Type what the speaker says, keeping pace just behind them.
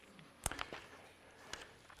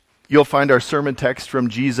You'll find our sermon text from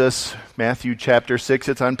Jesus, Matthew chapter 6.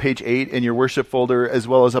 It's on page 8 in your worship folder, as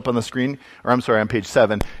well as up on the screen, on page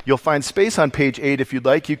 7. You'll find space on page 8 if you'd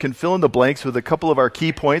like. You can fill in the blanks with a couple of our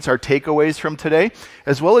key points, our takeaways from today,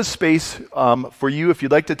 as well as space for you if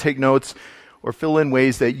you'd like to take notes or fill in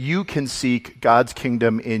ways that you can seek God's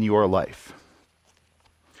kingdom in your life.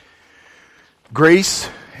 Grace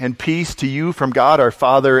and peace to you from God our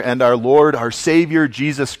Father and our Lord, our Savior,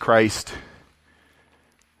 Jesus Christ.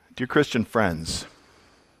 Dear Christian friends,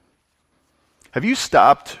 have you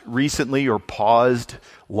stopped recently or paused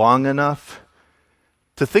long enough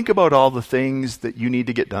to think about all the things that you need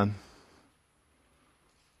to get done?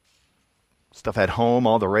 Stuff at home,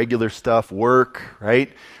 all the regular stuff, work,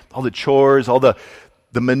 right? All the chores, all the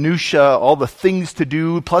minutia, all the things to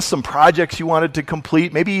do, plus some projects you wanted to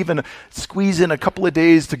complete, maybe even squeeze in a couple of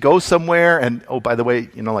days to go somewhere. And, oh, by the way,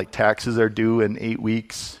 like taxes are due in 8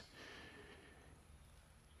 weeks.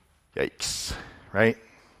 Yikes, right?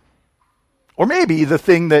 Or maybe the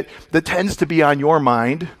thing that tends to be on your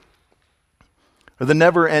mind are the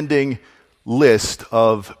never-ending list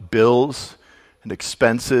of bills and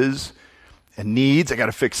expenses and needs. I got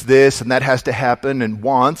to fix this and that has to happen, and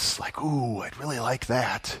wants, like, ooh, I'd really like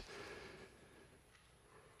that.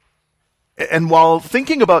 And while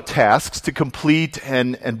thinking about tasks to complete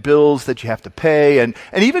and bills that you have to pay and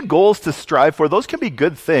even goals to strive for, those can be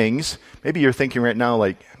good things. Maybe you're thinking right now,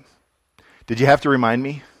 like, did you have to remind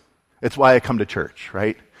me? It's why I come to church,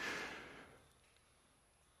 right?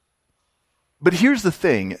 But here's the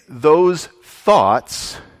thing. Those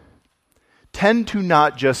thoughts tend to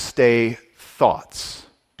not just stay thoughts,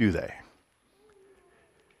 do they?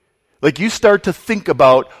 Like, you start to think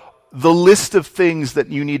about the list of things that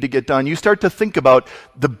you need to get done. You start to think about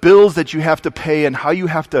the bills that you have to pay and how you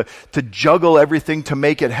have to juggle everything to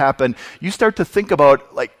make it happen. You start to think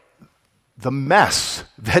about, like, the mess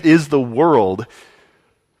that is the world.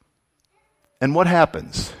 And what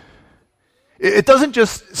happens? It doesn't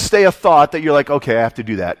just stay a thought that you're like, okay, I have to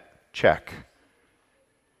do that. Check.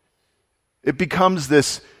 It becomes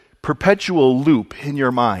this perpetual loop in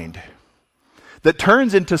your mind that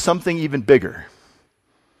turns into something even bigger.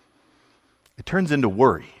 It turns into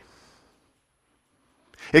worry.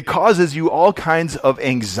 It causes you all kinds of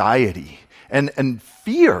anxiety and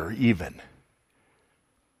fear even,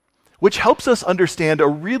 which helps us understand a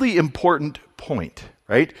really important point,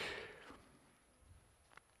 right?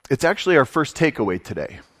 It's actually our first takeaway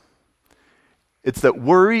today. It's that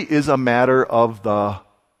worry is a matter of the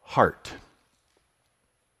heart.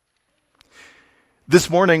 This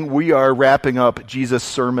morning, we are wrapping up Jesus'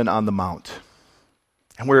 Sermon on the Mount.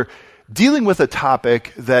 And we're dealing with a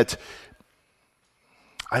topic that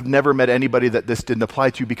I've never met anybody that this didn't apply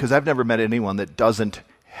to, because I've never met anyone that doesn't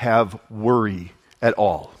have worry at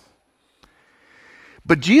all.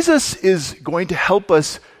 But Jesus is going to help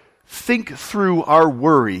us think through our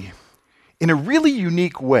worry in a really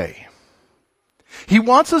unique way. He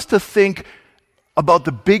wants us to think about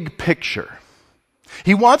the big picture.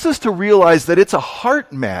 He wants us to realize that it's a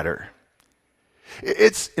heart matter.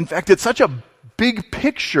 In fact, it's such a big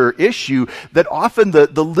picture issue that often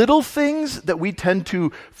the little things that we tend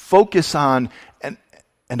to focus on and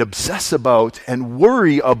obsess about and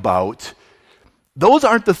worry about, those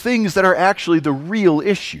aren't the things that are actually the real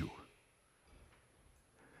issue.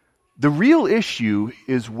 The real issue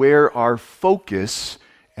is where our focus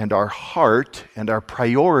and our heart and our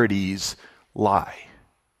priorities lie.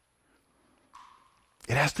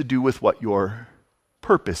 It has to do with what your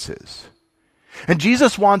purpose is. And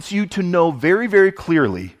Jesus wants you to know very, very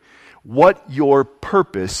clearly what your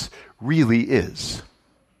purpose really is.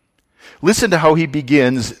 Listen to how he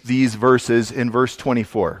begins these verses in verse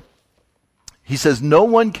 24. He says, "No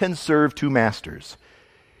one can serve two masters.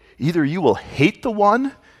 Either you will hate the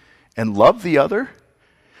one and love the other,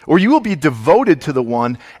 or you will be devoted to the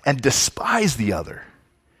one and despise the other.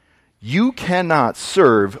 You cannot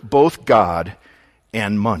serve both God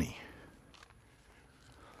and money."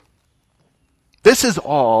 This is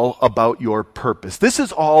all about your purpose. This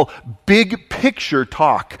is all big picture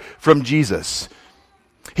talk from Jesus.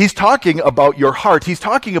 He's talking about your heart. He's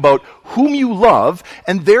talking about whom you love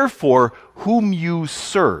and therefore whom you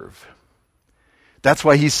serve. That's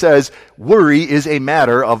why he says worry is a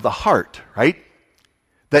matter of the heart, right?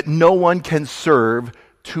 That no one can serve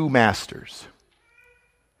two masters.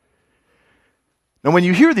 Now, when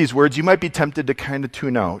you hear these words, you might be tempted to kind of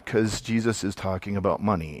tune out because Jesus is talking about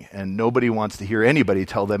money, and nobody wants to hear anybody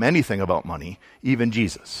tell them anything about money, even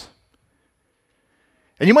Jesus.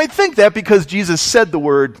 And you might think that because Jesus said the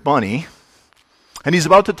word money, and he's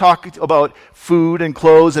about to talk about food and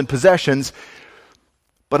clothes and possessions,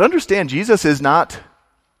 but understand Jesus is not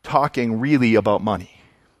talking really about money.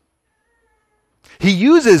 He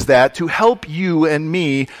uses that to help you and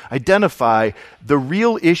me identify the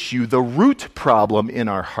real issue, the root problem in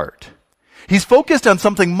our heart. He's focused on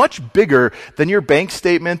something much bigger than your bank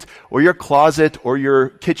statement or your closet or your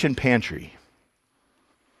kitchen pantry.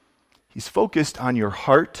 He's focused on your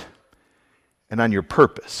heart and on your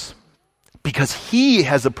purpose, because he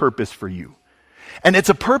has a purpose for you. And it's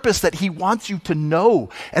a purpose that he wants you to know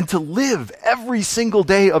and to live every single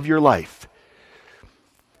day of your life.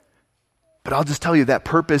 But I'll just tell you, that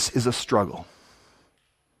purpose is a struggle,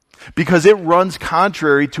 because it runs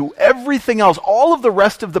contrary to everything else, all of the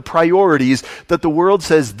rest of the priorities that the world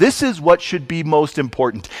says this is what should be most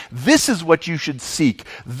important. This is what you should seek.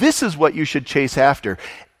 This is what you should chase after.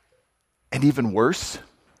 And even worse,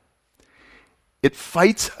 it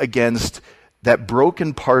fights against that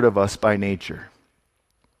broken part of us by nature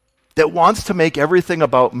that wants to make everything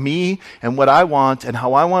about me and what I want and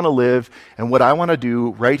how I want to live and what I want to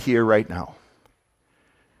do right here, right now.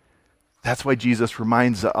 That's why Jesus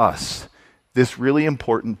reminds us this really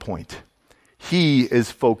important point. He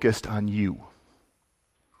is focused on you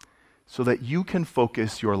so that you can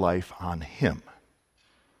focus your life on him.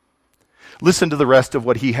 Listen to the rest of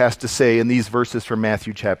what he has to say in these verses from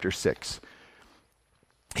Matthew chapter 6.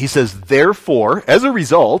 He says, therefore, as a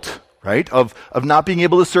result, right, of not being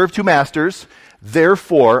able to serve two masters,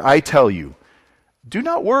 therefore, I tell you, do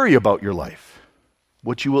not worry about your life,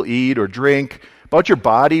 what you will eat or drink, about your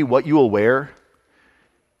body, what you will wear.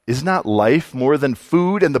 Is not life more than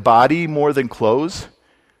food and the body more than clothes?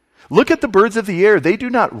 Look at the birds of the air. They do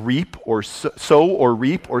not reap or sow or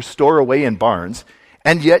reap or store away in barns,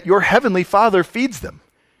 and yet your heavenly Father feeds them.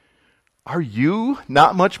 Are you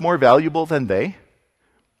not much more valuable than they?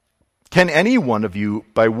 Can any one of you,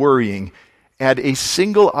 by worrying, add a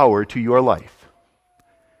single hour to your life?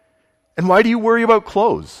 And why do you worry about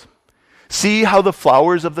clothes? See how the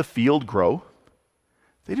flowers of the field grow?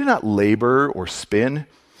 They do not labor or spin.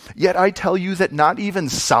 Yet I tell you that not even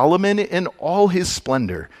Solomon in all his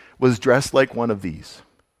splendor was dressed like one of these.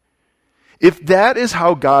 If that is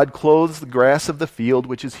how God clothes the grass of the field,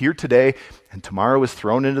 which is here today and tomorrow is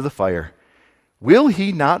thrown into the fire, will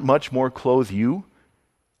he not much more clothe you,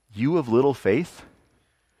 you of little faith?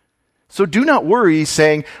 So do not worry,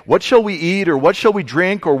 saying, what shall we eat, or what shall we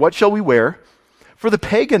drink, or what shall we wear? For the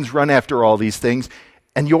pagans run after all these things,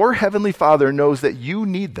 and your heavenly Father knows that you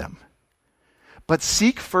need them. But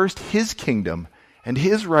seek first his kingdom and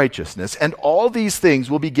his righteousness, and all these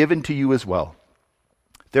things will be given to you as well.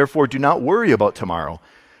 Therefore, do not worry about tomorrow,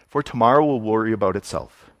 for tomorrow will worry about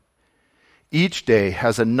itself. Each day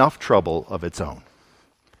has enough trouble of its own.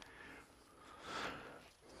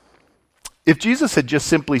 If Jesus had just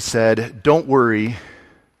simply said, don't worry,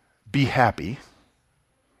 be happy,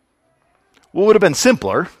 what would have been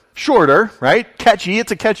simpler, shorter, right? Catchy,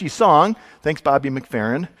 it's a catchy song. Thanks, Bobby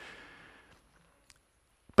McFerrin.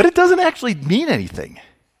 But it doesn't actually mean anything.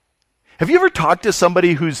 Have you ever talked to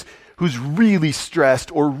somebody who's really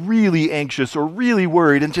stressed or really anxious or really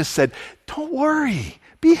worried and just said, don't worry,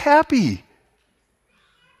 be happy?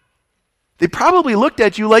 They probably looked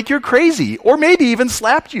at you like you're crazy, or maybe even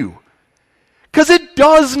slapped you. Because it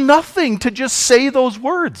does nothing to just say those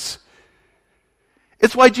words.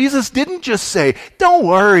 It's why Jesus didn't just say, don't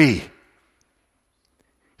worry.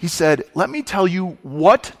 He said, let me tell you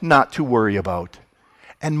what not to worry about.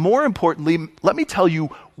 And more importantly, let me tell you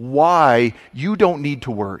why you don't need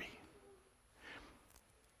to worry.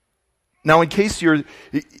 Now, in case you're,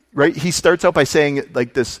 right, he starts out by saying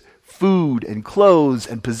like this, food and clothes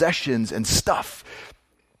and possessions and stuff.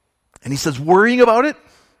 And he says, worrying about it,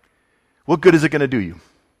 what good is it going to do you?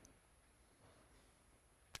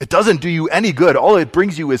 It doesn't do you any good. All it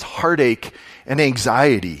brings you is heartache and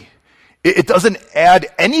anxiety. It doesn't add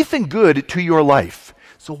anything good to your life.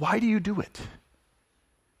 So why do you do it?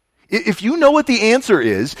 If you know what the answer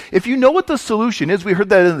is, if you know what the solution is, we heard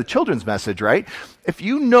that in the children's message, right? If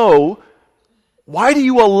you know, why do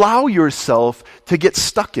you allow yourself to get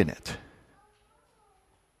stuck in it?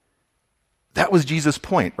 That was Jesus'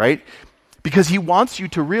 point, right? Because he wants you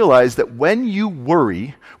to realize that when you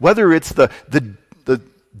worry, whether it's the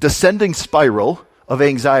descending spiral of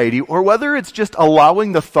anxiety or whether it's just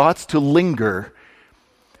allowing the thoughts to linger,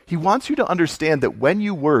 he wants you to understand that when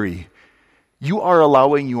you worry, you are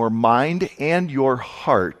allowing your mind and your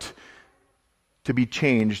heart to be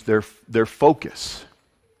changed, their focus,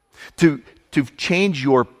 to change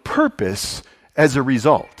your purpose as a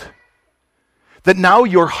result. That now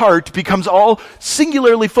your heart becomes all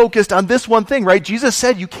singularly focused on this one thing, right? Jesus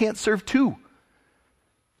said you can't serve two.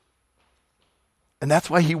 And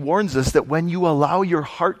that's why he warns us that when you allow your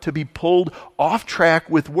heart to be pulled off track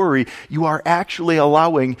with worry, you are actually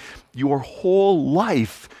allowing your whole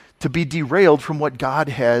life to be derailed from what God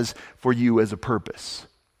has for you as a purpose.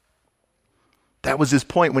 That was his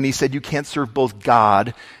point when he said you can't serve both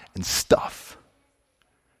God and stuff.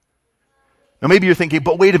 Now maybe you're thinking,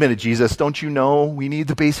 but wait a minute, Jesus, don't you know we need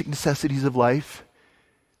the basic necessities of life?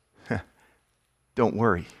 Don't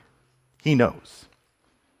worry. He knows.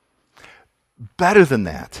 Better than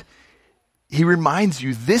that, he reminds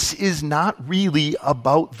you this is not really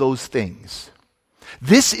about those things.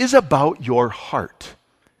 This is about your heart.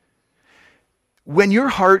 When your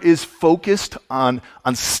heart is focused on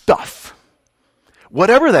stuff,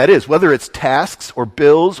 whatever that is, whether it's tasks or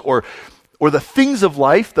bills or the things of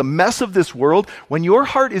life, the mess of this world, when your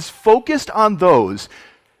heart is focused on those,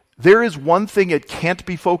 there is one thing it can't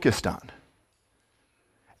be focused on,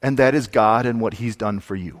 and that is God and what he's done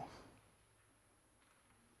for you.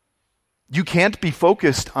 You can't be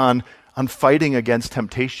focused on fighting against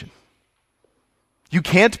temptation. You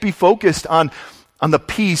can't be focused on the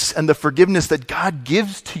peace and the forgiveness that God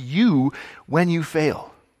gives to you when you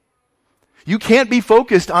fail. You can't be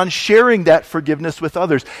focused on sharing that forgiveness with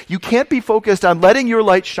others. You can't be focused on letting your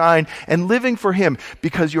light shine and living for him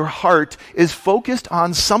because your heart is focused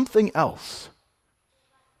on something else.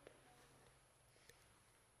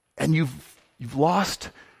 And you've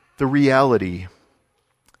lost the reality.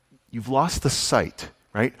 You've lost the sight,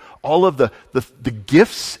 right? All of the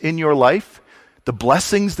gifts in your life, the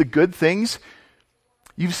blessings, the good things,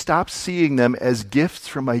 you've stopped seeing them as gifts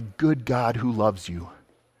from a good God who loves you.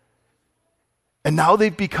 And now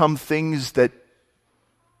they've become things that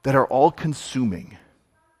are all-consuming,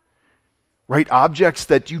 right? Objects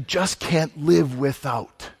that you just can't live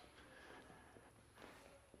without.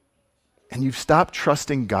 And you've stopped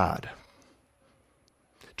trusting God.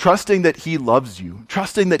 Trusting that he loves you,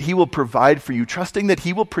 trusting that he will provide for you, trusting that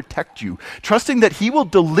he will protect you, trusting that he will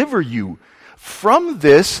deliver you from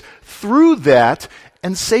this, through that,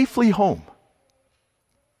 and safely home.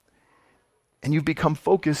 And you've become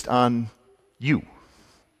focused on you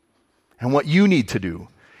and what you need to do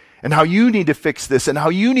and how you need to fix this and how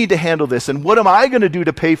you need to handle this and what am I going to do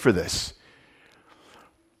to pay for this?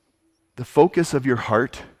 The focus of your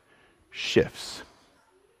heart shifts.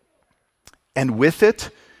 And with it,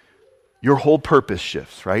 your whole purpose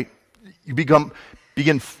shifts, right? You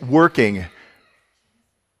begin working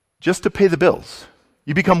just to pay the bills.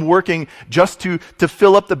 You become working just to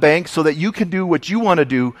fill up the bank so that you can do what you want to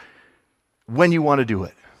do when you want to do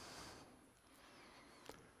it.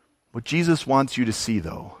 What Jesus wants you to see,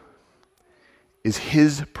 though, is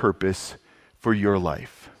his purpose for your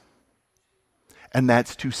life. And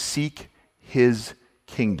that's to seek his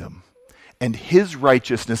kingdom and his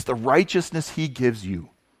righteousness, the righteousness he gives you.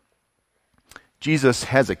 Jesus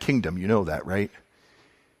has a kingdom, you know that, right?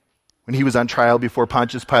 When he was on trial before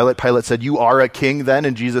Pontius Pilate, Pilate said, "You are a king then?"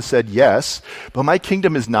 And Jesus said, "Yes, but my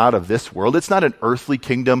kingdom is not of this world. It's not an earthly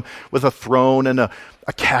kingdom with a throne and a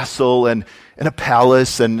castle and a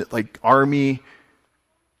palace and like army."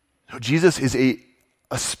 No, Jesus is a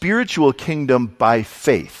spiritual kingdom by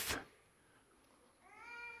faith.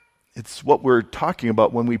 It's what we're talking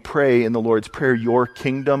about when we pray in the Lord's Prayer, "Your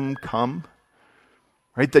kingdom come."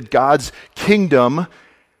 Right? That God's kingdom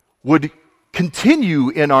would continue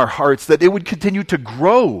in our hearts, that it would continue to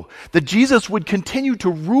grow, that Jesus would continue to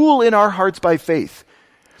rule in our hearts by faith,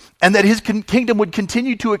 and that his kingdom would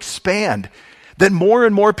continue to expand, that more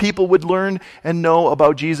and more people would learn and know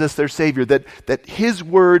about Jesus, their Savior, that his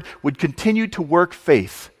word would continue to work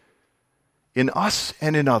faith in us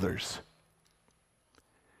and in others,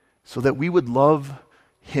 so that we would love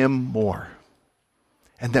him more,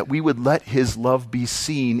 and that we would let his love be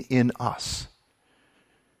seen in us.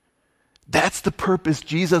 That's the purpose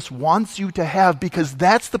Jesus wants you to have, because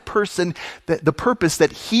that's the purpose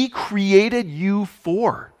that he created you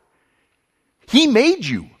for. He made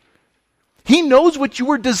you. He knows what you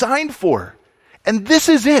were designed for. And this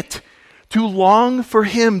is it. To long for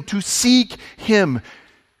him, to seek him,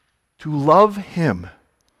 to love him,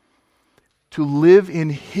 to live in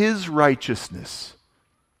his righteousness,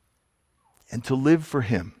 and to live for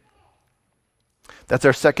him. That's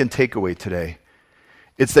our second takeaway today.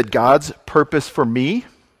 It's that God's purpose for me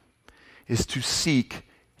is to seek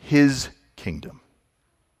his kingdom.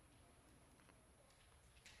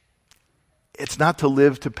 It's not to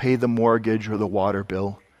live to pay the mortgage or the water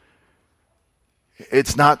bill.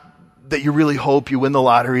 It's not that you really hope you win the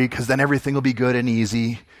lottery because then everything will be good and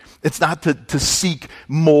easy. It's not to seek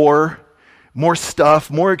more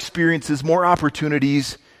stuff, more experiences, more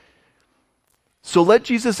opportunities. So let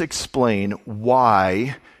Jesus explain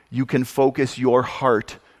why you can focus your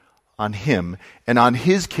heart on him and on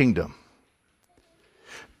his kingdom.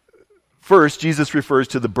 First, Jesus refers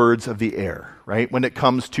to the birds of the air, right? When it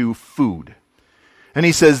comes to food. And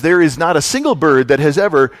he says, there is not a single bird that has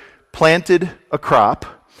ever planted a crop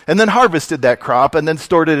and then harvested that crop and then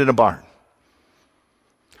stored it in a barn.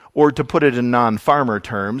 Or to put it in non-farmer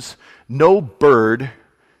terms, no bird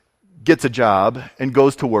gets a job and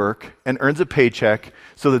goes to work and earns a paycheck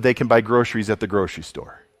so that they can buy groceries at the grocery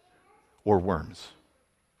store or worms.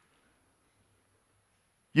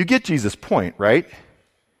 You get Jesus' point, right?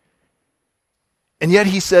 And yet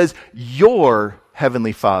he says, your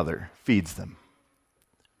heavenly Father feeds them.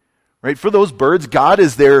 Right? For those birds, God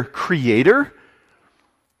is their creator,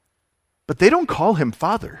 but they don't call him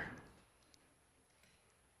Father.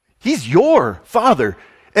 He's your Father.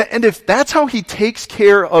 And if that's how he takes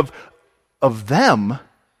care of them,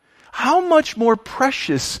 how much more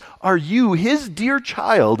precious are you, his dear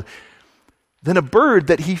child, than a bird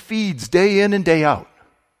that he feeds day in and day out?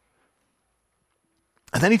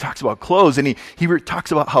 And then he talks about clothes, and he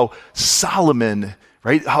talks about how Solomon,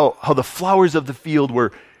 right, how the flowers of the field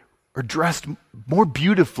are dressed more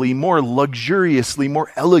beautifully, more luxuriously,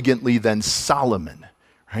 more elegantly than Solomon,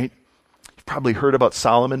 right? You've probably heard about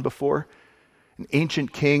Solomon before. An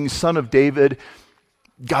ancient king, son of David.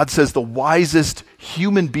 God says the wisest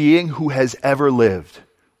human being who has ever lived,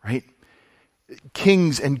 right?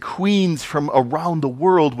 Kings and queens from around the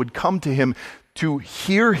world would come to him to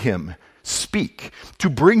hear him speak, to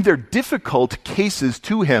bring their difficult cases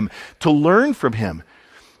to him, to learn from him.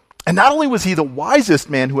 And not only was he the wisest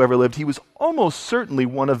man who ever lived, he was almost certainly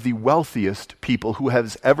one of the wealthiest people who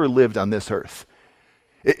has ever lived on this earth.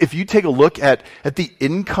 If you take a look at the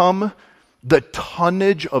income, the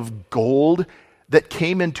tonnage of gold that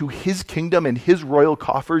came into his kingdom and his royal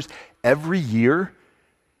coffers every year,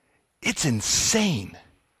 it's insane.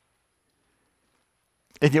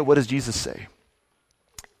 And yet what does Jesus say?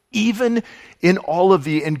 Even in all of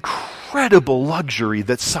the incredible luxury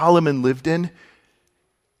that Solomon lived in,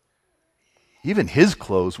 even his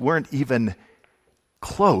clothes weren't even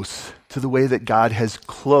close to the way that God has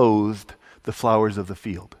clothed the flowers of the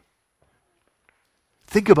field.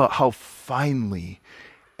 Think about how finely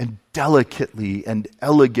and delicately and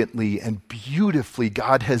elegantly and beautifully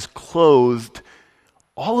God has clothed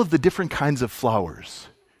all of the different kinds of flowers.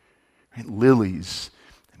 Right? Lilies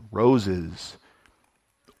and roses,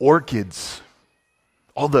 orchids,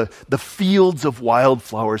 all the fields of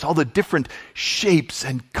wildflowers, all the different shapes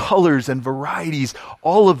and colors and varieties,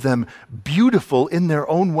 all of them beautiful in their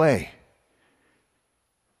own way.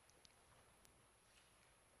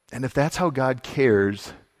 And if that's how God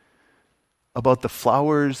cares about the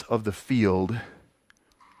flowers of the field,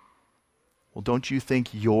 well, don't you think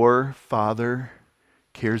your Father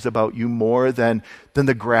cares about you more than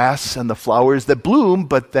the grass and the flowers that bloom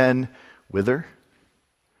but then wither?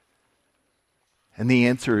 And the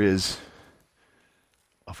answer is,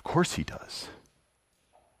 of course he does.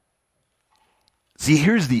 See,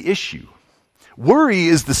 here's the issue. Worry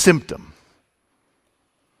is the symptom.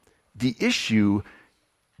 The issue,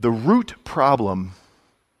 the root problem,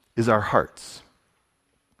 is our hearts.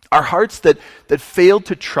 Our hearts that fail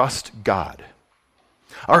to trust God.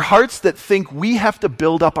 Our hearts that think we have to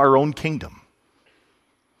build up our own kingdom.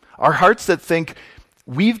 Our hearts that think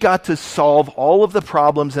we've got to solve all of the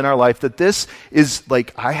problems in our life, that this is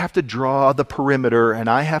like, I have to draw the perimeter, and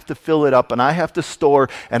I have to fill it up, and I have to store,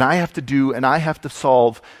 and I have to do, and I have to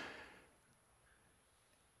solve.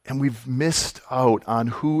 And we've missed out on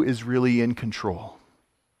who is really in control.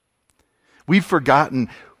 We've forgotten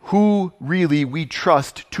who really we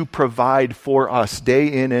trust to provide for us day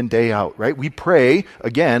in and day out, right? We pray,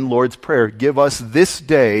 again, Lord's Prayer, give us this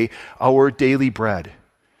day our daily bread.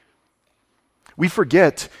 We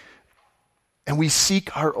forget and we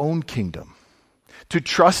seek our own kingdom, to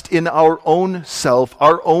trust in our own self,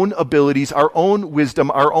 our own abilities, our own wisdom,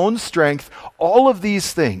 our own strength, all of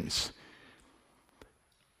these things.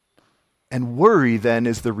 And worry then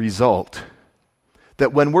is the result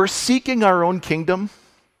that when we're seeking our own kingdom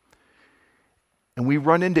and we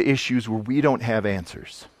run into issues where we don't have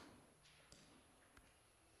answers.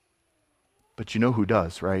 But you know who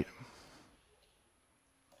does, right?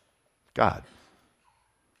 God.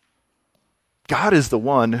 God is the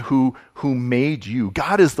one who made you.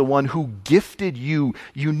 God is the one who gifted you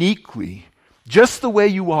uniquely, just the way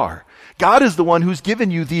you are. God is the one who's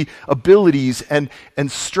given you the abilities and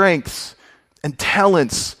strengths and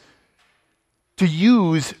talents to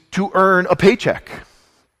use to earn a paycheck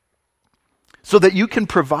so that you can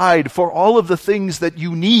provide for all of the things that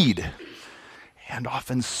you need, and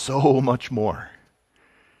often so much more.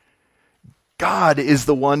 God is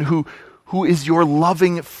the one who is your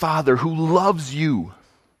loving Father, who loves you,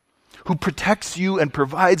 who protects you and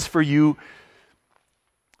provides for you.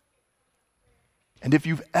 And if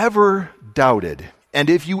you've ever doubted, and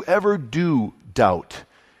if you ever do doubt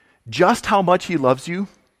just how much he loves you,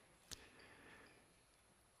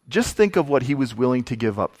 just think of what he was willing to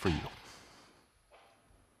give up for you.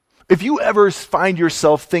 If you ever find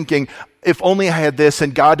yourself thinking, if only I had this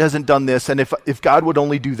and God hasn't done this, and if God would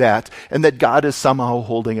only do that, and that God is somehow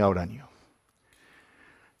holding out on you,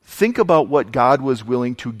 think about what God was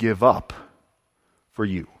willing to give up for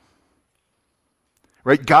you.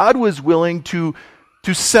 Right? God was willing to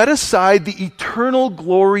set aside the eternal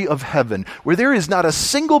glory of heaven, where there is not a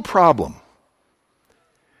single problem,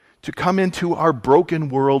 to come into our broken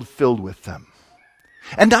world filled with them.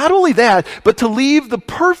 And not only that, but to leave the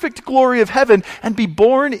perfect glory of heaven and be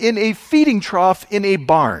born in a feeding trough in a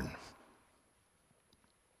barn.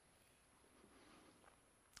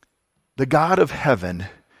 The God of heaven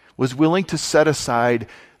was willing to set aside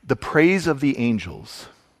the praise of the angels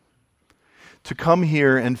to come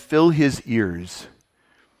here and fill his ears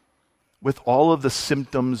with all of the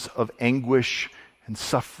symptoms of anguish and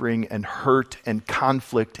suffering and hurt and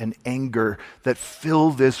conflict and anger that fill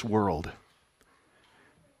this world.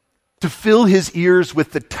 To fill his ears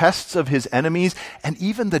with the tests of his enemies and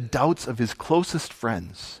even the doubts of his closest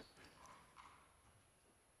friends.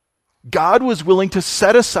 God was willing to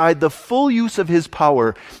set aside the full use of his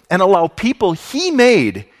power and allow people he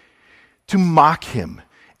made to mock him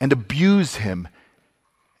and abuse him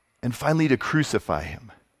and finally to crucify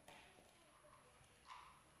him.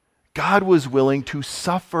 God was willing to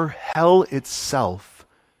suffer hell itself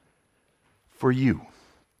for you,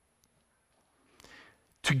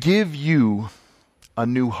 to give you a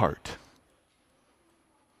new heart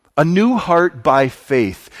by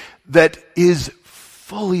faith that is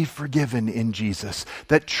fully forgiven in Jesus,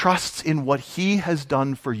 that trusts in what he has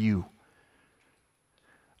done for you.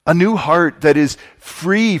 A new heart that is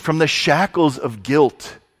free from the shackles of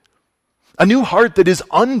guilt. A new heart that is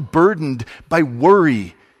unburdened by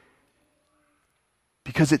worry,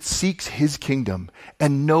 because it seeks his kingdom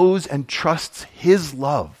and knows and trusts his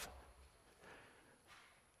love.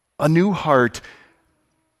 A new heart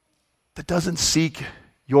that doesn't seek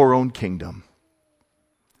your own kingdom,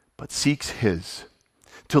 but seeks his,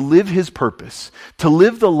 to live his purpose, to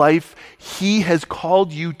live the life he has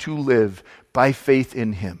called you to live by faith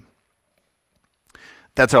in him.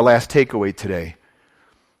 That's our last takeaway today,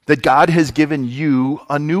 that God has given you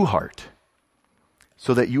a new heart,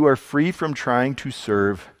 so that you are free from trying to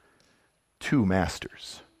serve two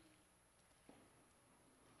masters.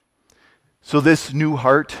 So this new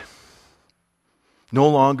heart, no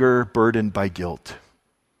longer burdened by guilt.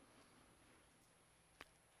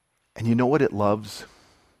 And you know what it loves?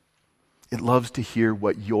 It loves to hear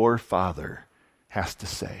what your Father has to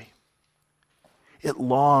say. It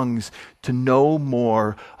longs to know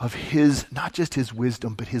more of his, not just his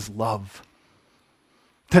wisdom, but his love.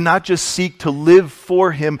 To not just seek to live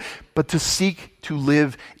for him, but to seek to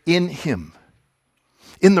live in him,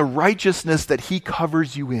 in the righteousness that he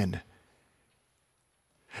covers you in.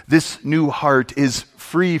 This new heart is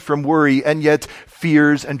free from worry, and yet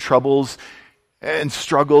fears and troubles and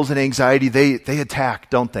struggles and anxiety, they attack,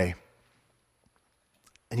 don't they?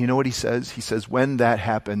 And you know what he says? He says, when that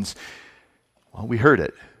happens, well, we heard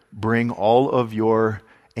it. Bring all of your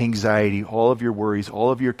anxiety, all of your worries,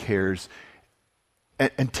 all of your cares,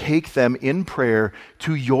 and take them in prayer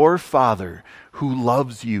to your Father who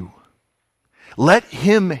loves you. Let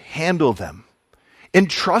him handle them.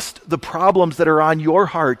 Entrust the problems that are on your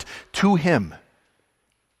heart to him.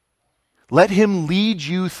 Let him lead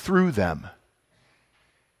you through them.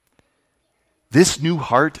 This new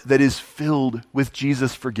heart that is filled with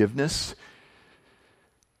Jesus' forgiveness,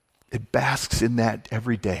 it basks in that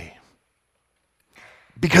every day.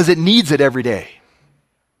 Because it needs it every day.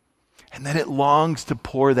 And then it longs to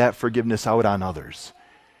pour that forgiveness out on others.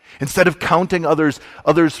 Instead of counting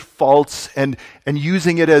others' faults and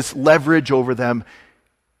using it as leverage over them,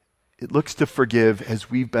 it looks to forgive as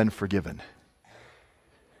we've been forgiven.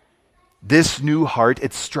 This new heart,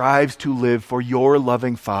 it strives to live for your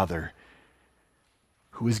loving Father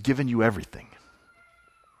who has given you everything.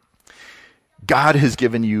 God has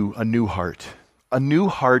given you a new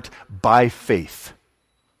heart by faith.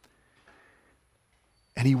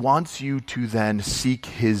 And he wants you to then seek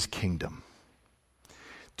his kingdom.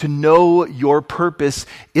 To know your purpose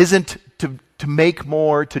isn't to make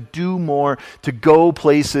more, to do more, to go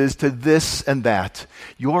places, to this and that.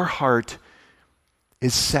 Your heart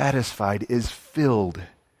is satisfied, is filled,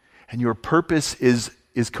 and your purpose is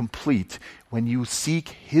complete when you seek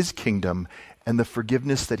his kingdom and the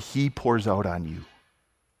forgiveness that he pours out on you.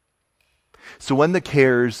 So when the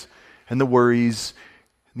cares and the worries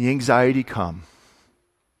and the anxiety come,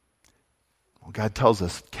 well, God tells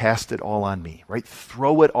us, cast it all on me, right?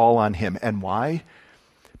 Throw it all on him. And why?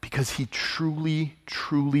 Because he truly,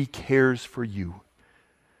 truly cares for you.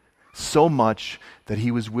 So much that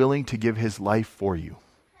he was willing to give his life for you.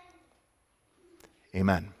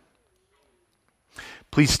 Amen.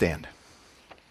 Please stand.